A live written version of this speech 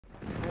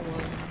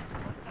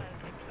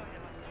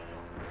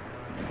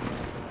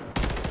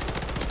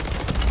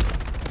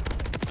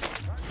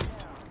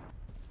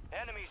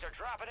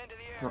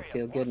Don't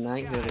feel good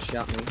night. Whoever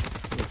shot me.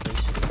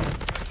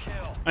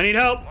 I need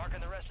help.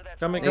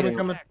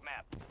 Coming.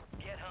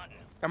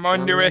 I'm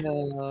on your way.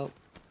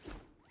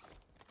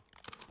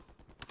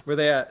 Where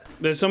they at?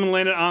 There's someone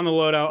landed on the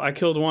loadout. I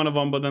killed one of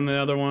them, but then the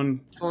other one.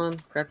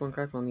 Cracked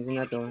one. He's in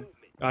that building.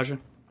 Gotcha.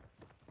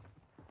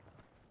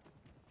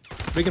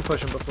 We can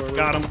push him before we...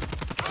 Got him.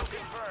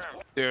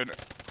 Dude,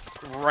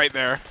 right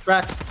there.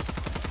 Cracked.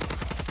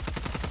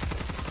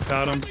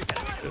 Got him.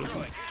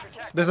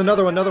 There's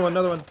another one.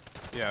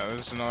 Yeah,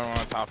 there's another one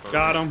on top of it.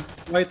 Got him.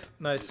 Whites.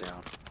 Nice.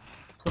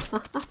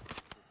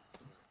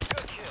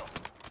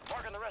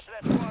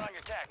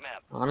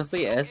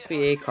 Honestly,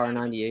 SVA Car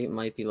 98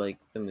 might be like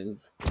the move.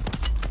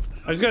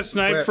 I just got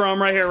sniped Where?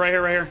 from right here.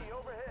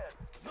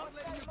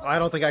 I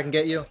don't think I can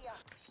get you.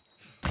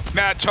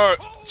 Matt, to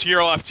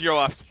your left.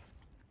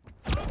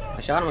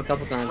 I shot him a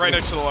couple times. Right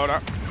next to the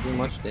loadout. Too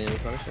much damage,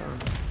 but I shot him.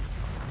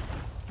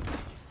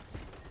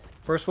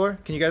 First floor.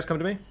 Can you guys come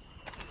to me?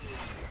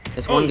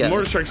 It's Oh, one guy.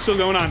 mortar strike's still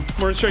going on.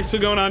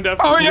 Definitely.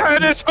 Oh yeah,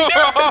 it is.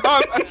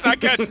 Oh, that's not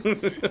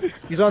good.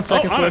 He's on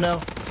second floor honest.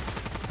 now.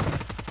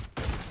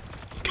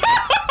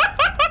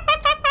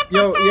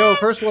 Yo,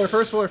 first floor.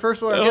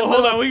 Oh,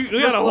 hold on, we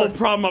got a whole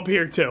problem up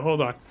here too.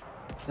 Hold on.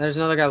 There's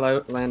another guy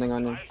landing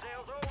on you.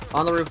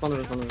 On the roof.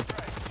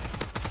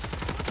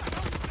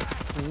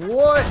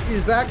 What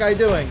is that guy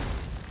doing?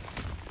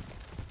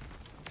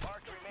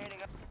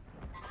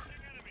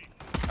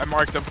 I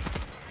marked him.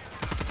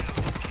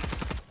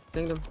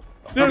 Dinged him.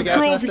 Yeah, gas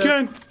crawl if you mask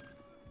can.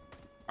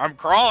 I'm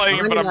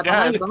crawling, but I'm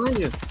dead. Behind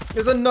you.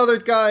 There's another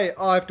guy.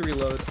 Oh, I have to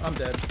reload. I'm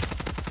dead.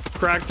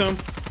 Cracked him.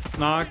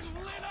 Knocked.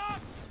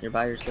 You're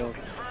by yourself.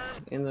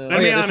 In the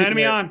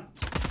Enemy on.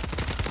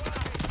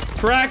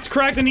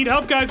 Cracked. I need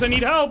help, guys. I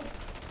need help.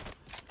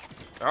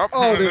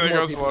 Oh, there there's more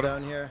goes people loader.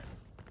 down here.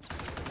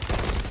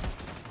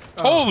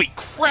 Holy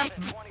crap!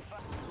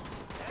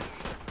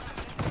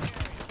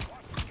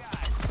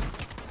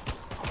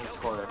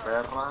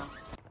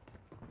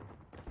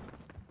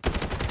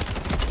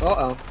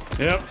 Uh-oh.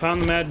 Yep,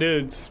 found the mad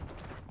dudes.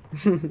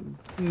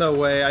 No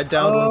way. I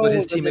downed one, but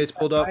his teammates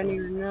pulled up. I need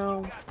to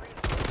know.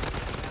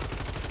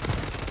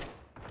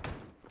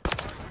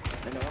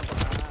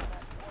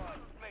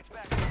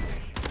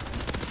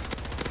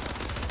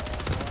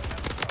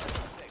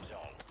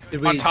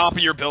 Did we... On top of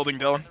your building,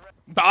 Dylan.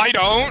 I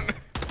don't.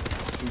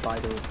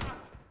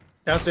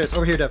 Downstairs.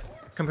 Over here, Dev.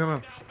 Come.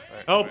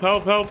 Help.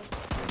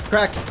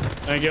 Cracked.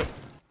 Thank you.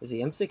 Is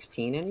the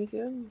M16 any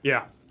good?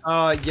 Yeah.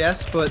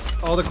 Yes, but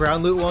all the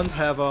ground loot ones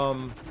have,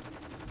 Don't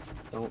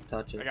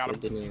touch it. I got him.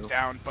 Good to know. He's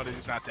down, but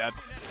he's not dead.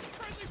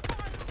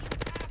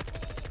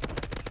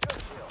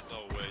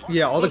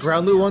 Yeah, all the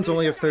ground loot ones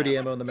only have 30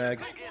 ammo in the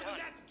mag.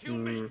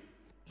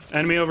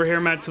 Enemy over here,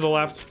 Matt, to the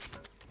left.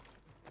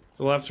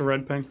 The left's a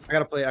red ping. I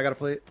got a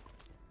plate.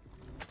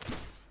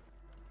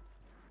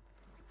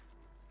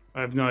 I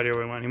have no idea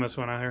where he went. He must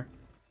have went out here.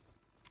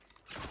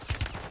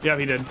 Yeah,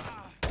 he did.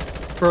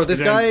 Bro, this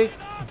He's in. guy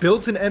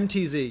built an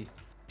MTZ.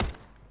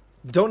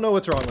 Don't know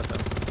what's wrong with him.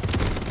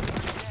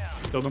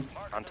 Killed him.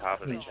 On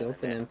top of He each built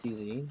other. an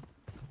MTZ.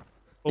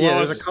 Below Yeah,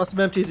 there's us. a custom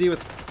MTZ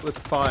with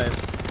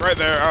 5. Right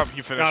there. Oh,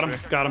 you finished Got him. me.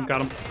 Got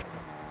him.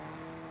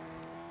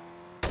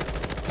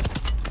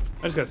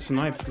 I just got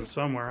sniped from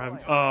somewhere.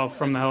 Oh,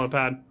 from the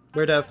helipad.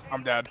 Where, Dev?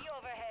 I'm dead.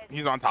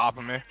 He's on top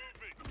of me.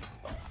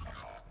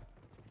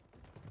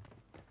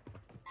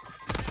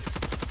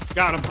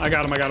 Got him. I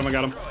got him.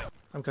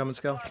 I'm coming,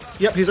 Skull.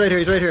 Yep, he's right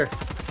here.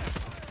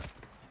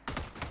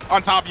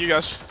 On top of you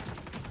guys.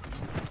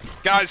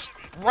 Guys,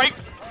 right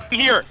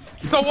here.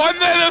 The one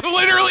that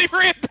literally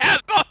ran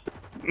past us.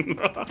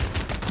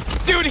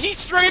 Dude, he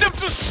straight up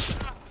just...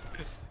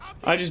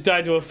 I just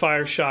died to a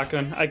fire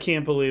shotgun. I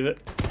can't believe it.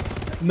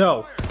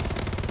 No.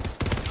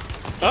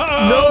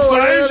 Uh-oh! No,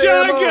 Fire I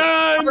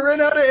shotgun!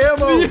 ran out of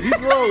ammo. He's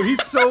low.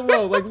 He's so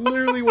low. Like,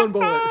 literally one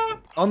bullet.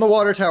 On the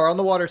water tower.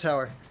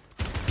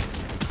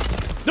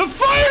 The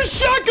fire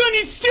shotgun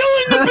is still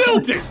in the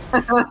building!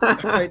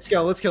 Alright,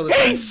 Skull, let's kill this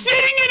guy. He's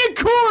sitting in a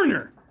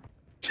corner!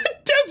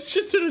 Dev's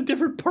just in a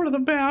different part of the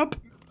map.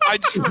 I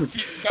just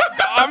refuse.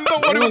 I'm the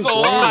one who's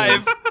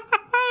alive.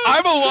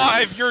 I'm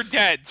alive, you're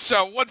dead.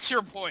 So what's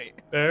your point?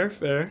 Fair.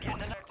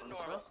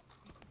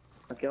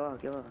 Aquí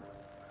abajo.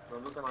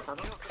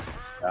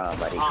 Ah,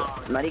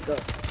 marico.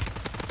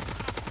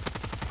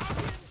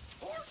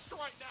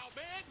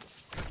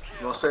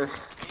 No sé.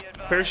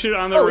 Parachute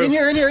on the Oh, roof. in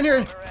here.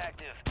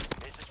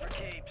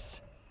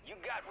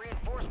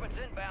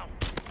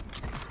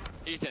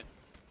 Ethan.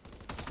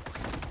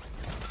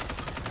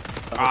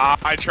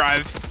 I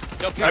tried.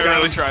 I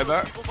really tried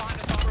that.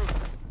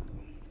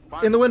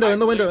 In the window.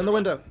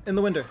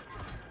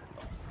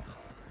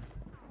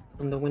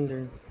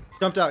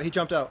 Jumped out. He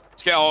jumped out.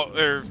 Scale,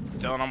 or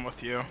Dylan, I'm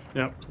with you.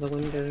 Yep. The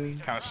window.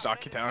 Kind of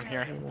stuck you down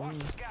here.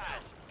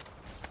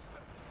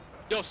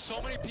 Yo,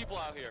 so many people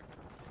out here.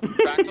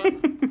 Back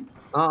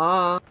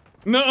on.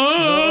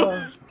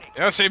 No.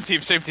 Yeah, same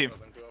team.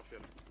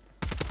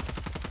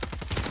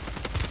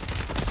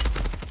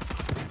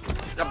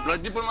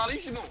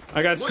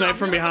 I got sniped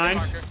from behind.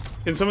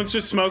 Can someone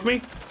just smoke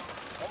me?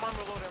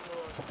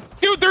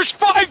 Dude, there's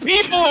 5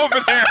 people over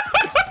there.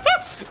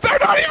 They're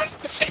not even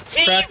the same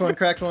team.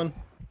 Cracked one.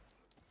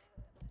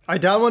 I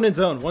down one in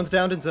zone. One's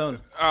downed in zone.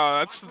 Oh,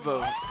 that's the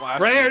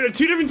last. Right here,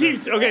 2 different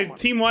teams. Okay,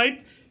 team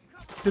white.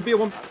 Could be a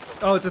one.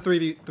 Oh, it's a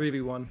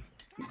 3v1.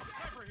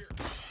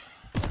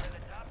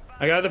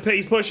 I got the pit.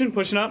 He's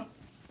pushing up.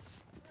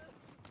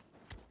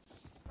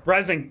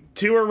 Resing.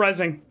 2 are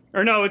resing.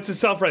 Or no, it's a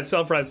self-res.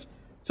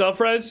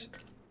 Self-res.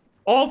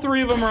 All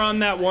 3 of them are on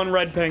that one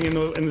red ping in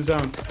the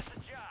zone.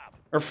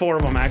 Or 4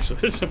 of them actually.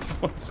 There's a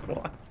 4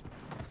 squad.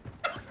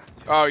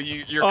 Oh,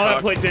 you're. Oh,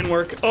 that plate didn't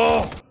work.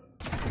 Oh.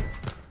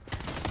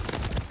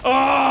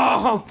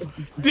 Oh,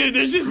 dude,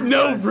 there's just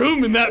no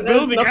room in that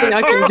building. Nothing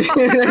I can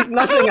do. There's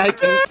nothing I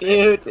can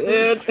do,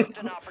 dude.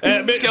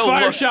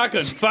 Fire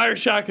shotgun. Fire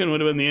shotgun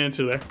would have been the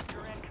answer there.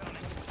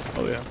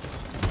 Oh yeah.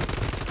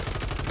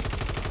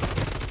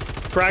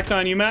 Cracked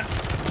on you, Matt.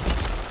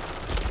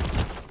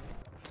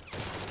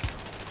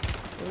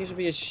 You should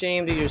be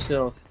ashamed of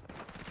yourself.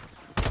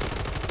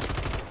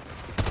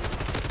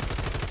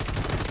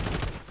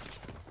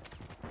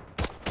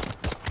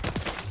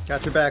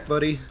 Got your back,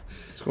 buddy.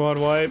 Squad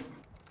wipe.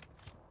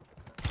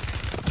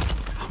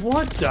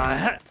 What the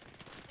heck?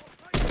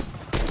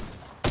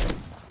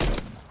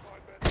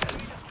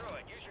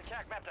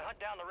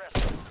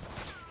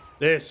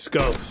 This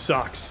scope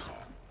sucks.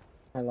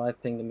 I live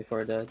pinged him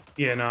before I died.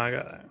 Yeah, no, I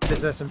got that.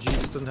 This SMG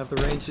just doesn't have the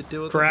range to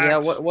deal with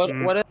Cracked. Yeah,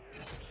 what?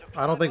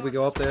 I don't think we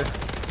go up there.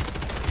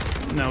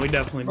 No, we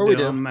definitely Or we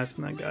do. I'm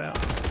messing that guy up.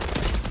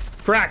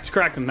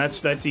 Cracked him.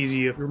 That's easy.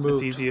 You.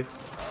 That's easy.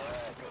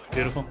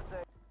 Beautiful.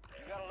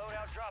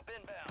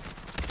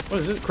 What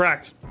is this?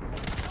 Cracked.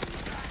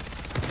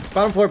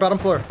 Bottom floor.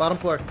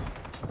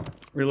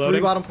 Reloading.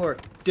 3 bottom floor.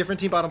 Different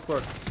team bottom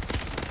floor.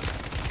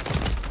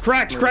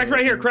 Cracked right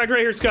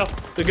here, Skull.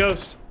 The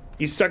ghost.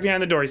 He's stuck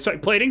behind the door. He's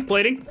stuck.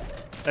 Plating.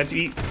 That's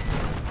E.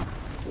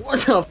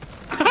 What the?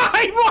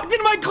 I walked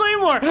in my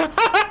claymore!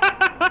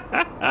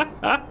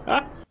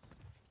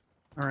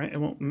 Alright, it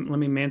won't let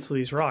me mantle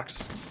these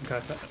rocks. Okay,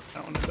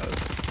 that one it does.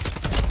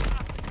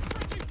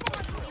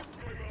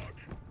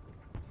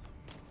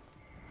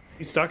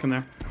 He's stuck in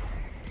there.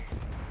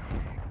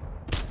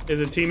 Is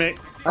a teammate.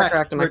 I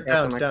cracked him.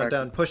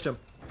 Down. Pushed him.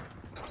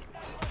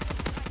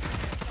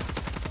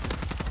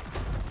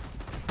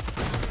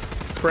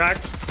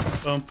 Cracked.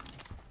 Boom.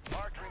 I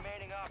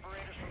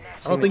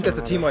don't think that's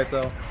a team wipe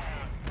though.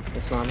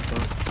 It's not.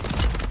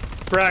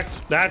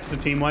 Cracked. That's the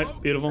team wipe.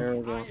 Beautiful. There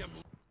we go.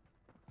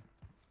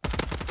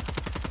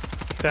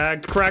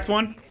 Tagged. Cracked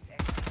one.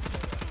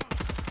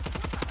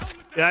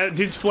 Yeah,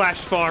 dude's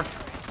flashed far.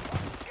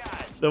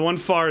 The one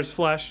far is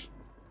flash.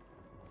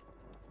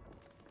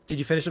 Did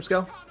you finish him,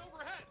 Skull?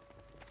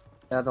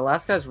 Yeah, the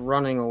last guy's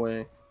running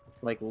away,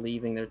 like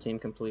leaving their team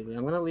completely.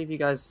 I'm gonna leave you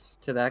guys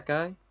to that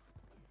guy.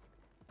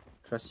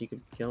 Trust you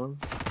could kill him.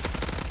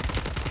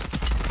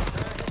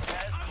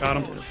 Got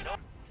him.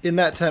 In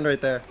that tent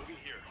right there.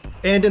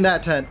 And in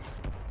that tent.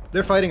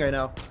 They're fighting right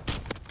now.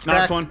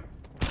 Knocked Cracked. one.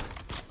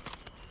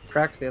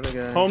 Cracked the other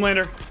guy.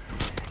 Homelander.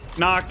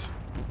 Knocked.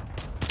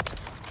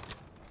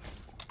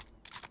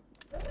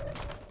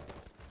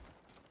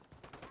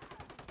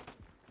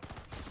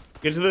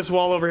 Get to this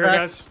wall over here, Cracked.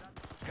 guys.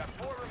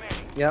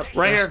 Yep.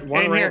 Right here,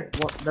 One in here.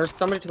 There's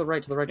somebody to the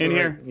right, In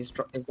here. He's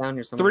down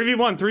here somewhere.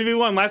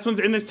 3v1. Last one's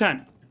in this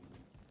tent.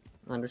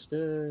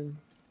 Understood.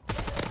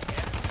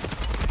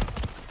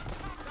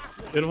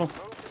 Beautiful.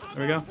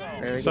 There we go.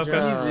 Very Good good stuff,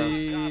 guys. job.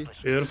 Easy.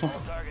 Beautiful.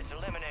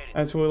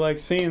 That's what we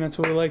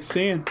like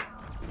seeing.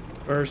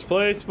 First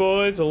place,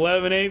 boys.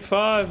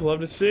 11-8-5. Love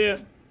to see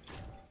it.